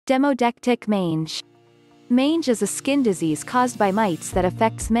Demodectic mange. Mange is a skin disease caused by mites that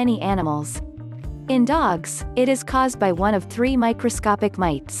affects many animals. In dogs, it is caused by one of three microscopic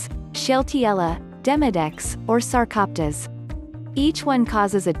mites: Cheyletiella, Demodex, or Sarcoptes. Each one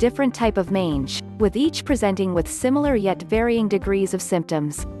causes a different type of mange, with each presenting with similar yet varying degrees of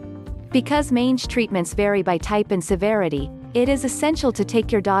symptoms. Because mange treatments vary by type and severity, it is essential to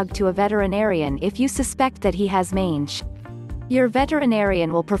take your dog to a veterinarian if you suspect that he has mange. Your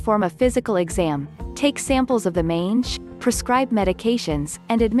veterinarian will perform a physical exam, take samples of the mange, prescribe medications,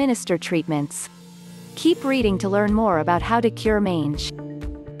 and administer treatments. Keep reading to learn more about how to cure mange.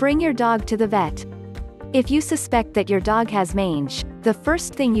 Bring your dog to the vet. If you suspect that your dog has mange, the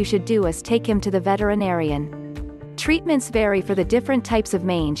first thing you should do is take him to the veterinarian. Treatments vary for the different types of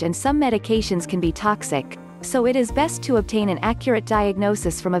mange, and some medications can be toxic, so it is best to obtain an accurate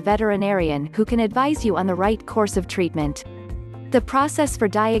diagnosis from a veterinarian who can advise you on the right course of treatment. The process for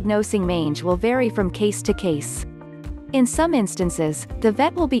diagnosing mange will vary from case to case. In some instances, the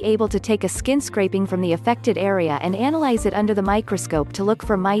vet will be able to take a skin scraping from the affected area and analyze it under the microscope to look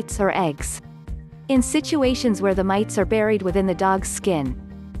for mites or eggs. In situations where the mites are buried within the dog's skin,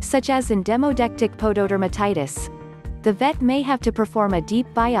 such as in Demodectic pododermatitis, the vet may have to perform a deep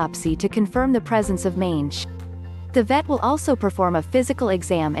biopsy to confirm the presence of mange. The vet will also perform a physical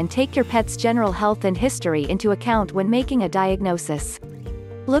exam and take your pet's general health and history into account when making a diagnosis.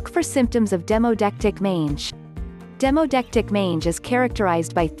 Look for symptoms of Demodectic mange. Demodectic mange is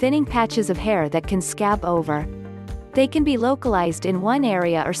characterized by thinning patches of hair that can scab over. They can be localized in one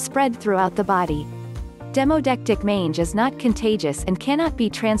area or spread throughout the body. Demodectic mange is not contagious and cannot be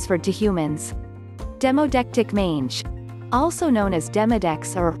transferred to humans. Demodectic mange, also known as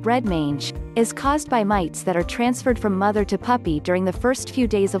Demodex or red mange, is caused by mites that are transferred from mother to puppy during the first few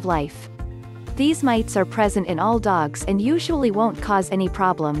days of life. These mites are present in all dogs and usually won't cause any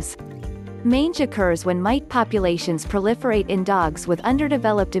problems. Mange occurs when mite populations proliferate in dogs with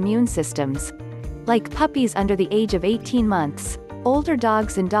underdeveloped immune systems, like puppies under the age of 18 months, older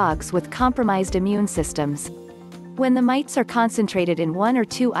dogs, and dogs with compromised immune systems. When the mites are concentrated in one or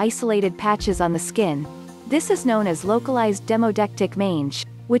two isolated patches on the skin, this is known as localized demodectic mange,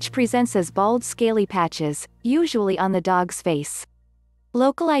 which presents as bald scaly patches, usually on the dog's face.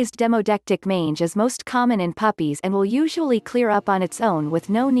 Localized demodectic mange is most common in puppies and will usually clear up on its own with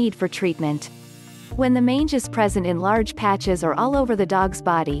no need for treatment. When the mange is present in large patches or all over the dog's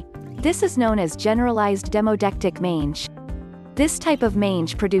body, this is known as generalized demodectic mange. This type of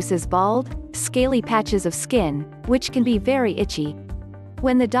mange produces bald, scaly patches of skin, which can be very itchy.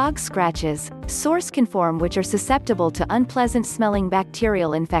 When the dog scratches, sores can form which are susceptible to unpleasant-smelling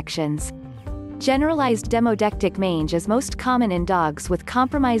bacterial infections. Generalized demodectic mange is most common in dogs with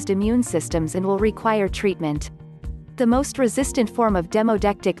compromised immune systems and will require treatment. The most resistant form of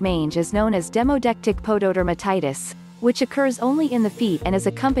demodectic mange is known as Demodectic pododermatitis, which occurs only in the feet and is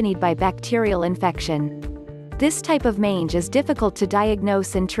accompanied by bacterial infection. This type of mange is difficult to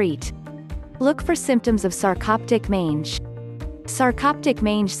diagnose and treat. Look for symptoms of sarcoptic mange. Sarcoptic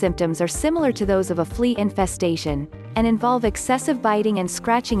mange symptoms are similar to those of a flea infestation, and involve excessive biting and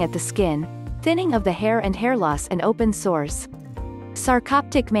scratching at the skin, thinning of the hair and hair loss, and open sores.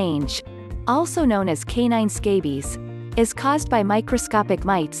 Sarcoptic mange, also known as canine scabies, is caused by microscopic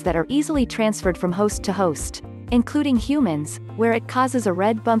mites that are easily transferred from host to host, including humans, where it causes a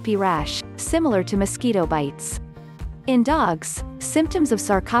red bumpy rash, similar to mosquito bites. In dogs, symptoms of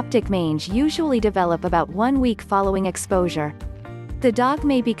sarcoptic mange usually develop about 1 week following exposure. The dog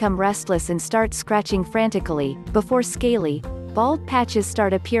may become restless and start scratching frantically, before scaly, bald patches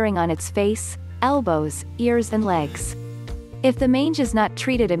start appearing on its face, elbows, ears, and legs. If the mange is not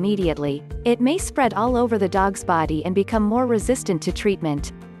treated immediately, it may spread all over the dog's body and become more resistant to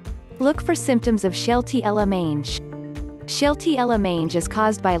treatment. Look for symptoms of Cheyletiella mange. Cheyletiella mange is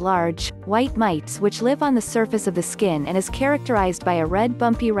caused by large, white mites which live on the surface of the skin and is characterized by a red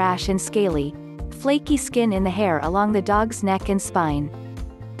bumpy rash and scaly, flaky skin in the hair along the dog's neck and spine.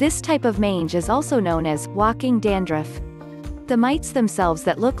 This type of mange is also known as walking dandruff. The mites themselves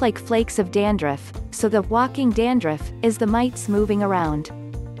that look like flakes of dandruff, so the walking dandruff is the mites moving around.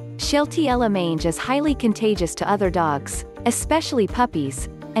 Cheyletiella mange is highly contagious to other dogs, especially puppies,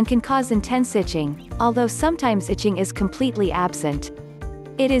 and can cause intense itching, although sometimes itching is completely absent.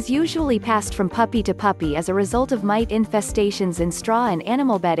 It is usually passed from puppy to puppy as a result of mite infestations in straw and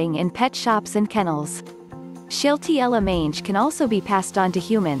animal bedding in pet shops and kennels. Cheyletiella mange can also be passed on to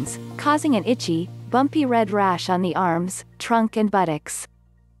humans, causing an itchy, bumpy red rash on the arms, trunk, and buttocks.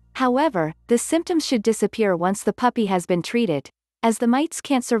 However, the symptoms should disappear once the puppy has been treated, as the mites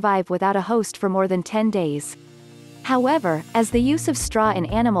can't survive without a host for more than 10 days. However, as the use of straw in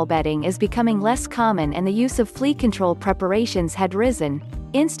animal bedding is becoming less common and the use of flea control preparations had risen,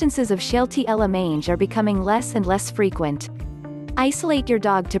 instances of Cheyletiella mange are becoming less and less frequent. Isolate your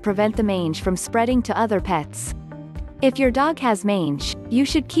dog to prevent the mange from spreading to other pets. If your dog has mange, you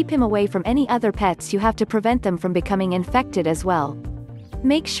should keep him away from any other pets you have to prevent them from becoming infected as well.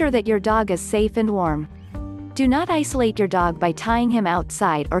 Make sure that your dog is safe and warm. Do not isolate your dog by tying him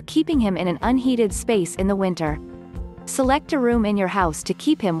outside or keeping him in an unheated space in the winter. Select a room in your house to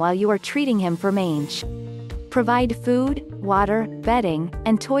keep him while you are treating him for mange. Provide food, water, bedding,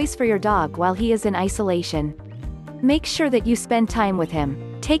 and toys for your dog while he is in isolation. Make sure that you spend time with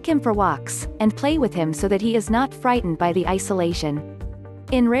him, take him for walks, and play with him so that he is not frightened by the isolation.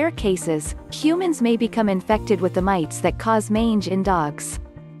 In rare cases, humans may become infected with the mites that cause mange in dogs.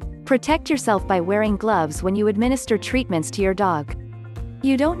 Protect yourself by wearing gloves when you administer treatments to your dog.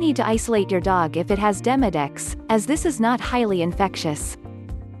 You don't need to isolate your dog if it has Demodex, as this is not highly infectious.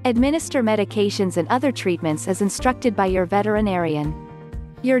 Administer medications and other treatments as instructed by your veterinarian.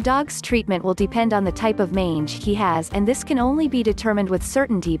 Your dog's treatment will depend on the type of mange he has, and this can only be determined with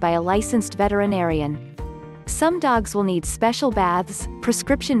certainty by a licensed veterinarian. Some dogs will need special baths,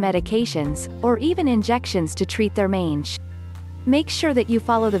 prescription medications, or even injections to treat their mange. Make sure that you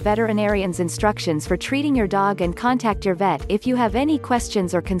follow the veterinarian's instructions for treating your dog and contact your vet if you have any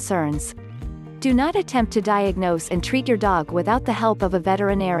questions or concerns. Do not attempt to diagnose and treat your dog without the help of a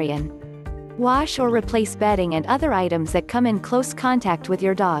veterinarian. Wash or replace bedding and other items that come in close contact with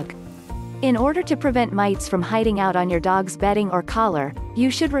your dog. In order to prevent mites from hiding out on your dog's bedding or collar, you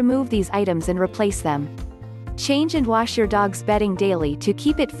should remove these items and replace them. Change and wash your dog's bedding daily to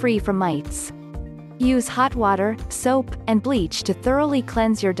keep it free from mites. Use hot water, soap, and bleach to thoroughly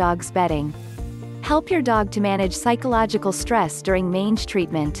cleanse your dog's bedding. Help your dog to manage psychological stress during mange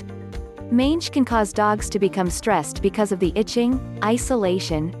treatment. Mange can cause dogs to become stressed because of the itching,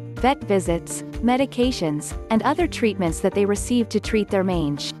 isolation, vet visits, medications, and other treatments that they receive to treat their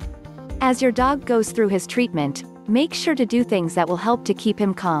mange. As your dog goes through his treatment, make sure to do things that will help to keep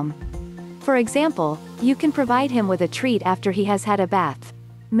him calm. For example, you can provide him with a treat after he has had a bath.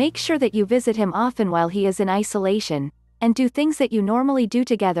 Make sure that you visit him often while he is in isolation, and do things that you normally do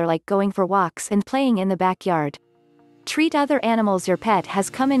together like going for walks and playing in the backyard. Treat other animals your pet has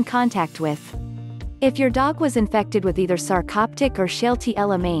come in contact with. If your dog was infected with either Sarcoptic or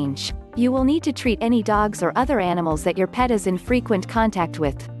Cheyletiella mange, you will need to treat any dogs or other animals that your pet is in frequent contact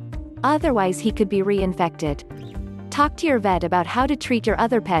with. Otherwise he could be reinfected. Talk to your vet about how to treat your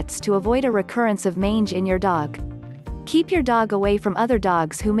other pets to avoid a recurrence of mange in your dog. Keep your dog away from other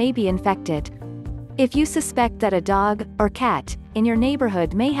dogs who may be infected. If you suspect that a dog, or cat, in your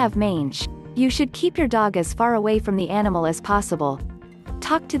neighborhood may have mange, you should keep your dog as far away from the animal as possible.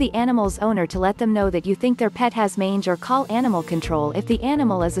 Talk to the animal's owner to let them know that you think their pet has mange, or call animal control if the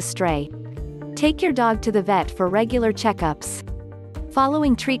animal is a stray. Take your dog to the vet for regular checkups.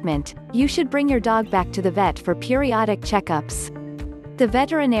 Following treatment, you should bring your dog back to the vet for periodic checkups. The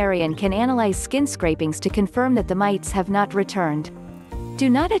veterinarian can analyze skin scrapings to confirm that the mites have not returned. Do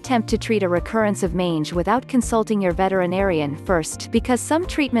not attempt to treat a recurrence of mange without consulting your veterinarian first, because some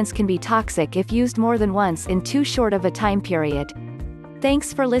treatments can be toxic if used more than once in too short of a time period.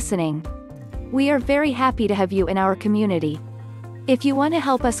 Thanks for listening. We are very happy to have you in our community. If you want to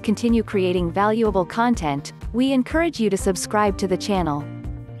help us continue creating valuable content, we encourage you to subscribe to the channel.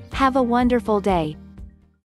 Have a wonderful day.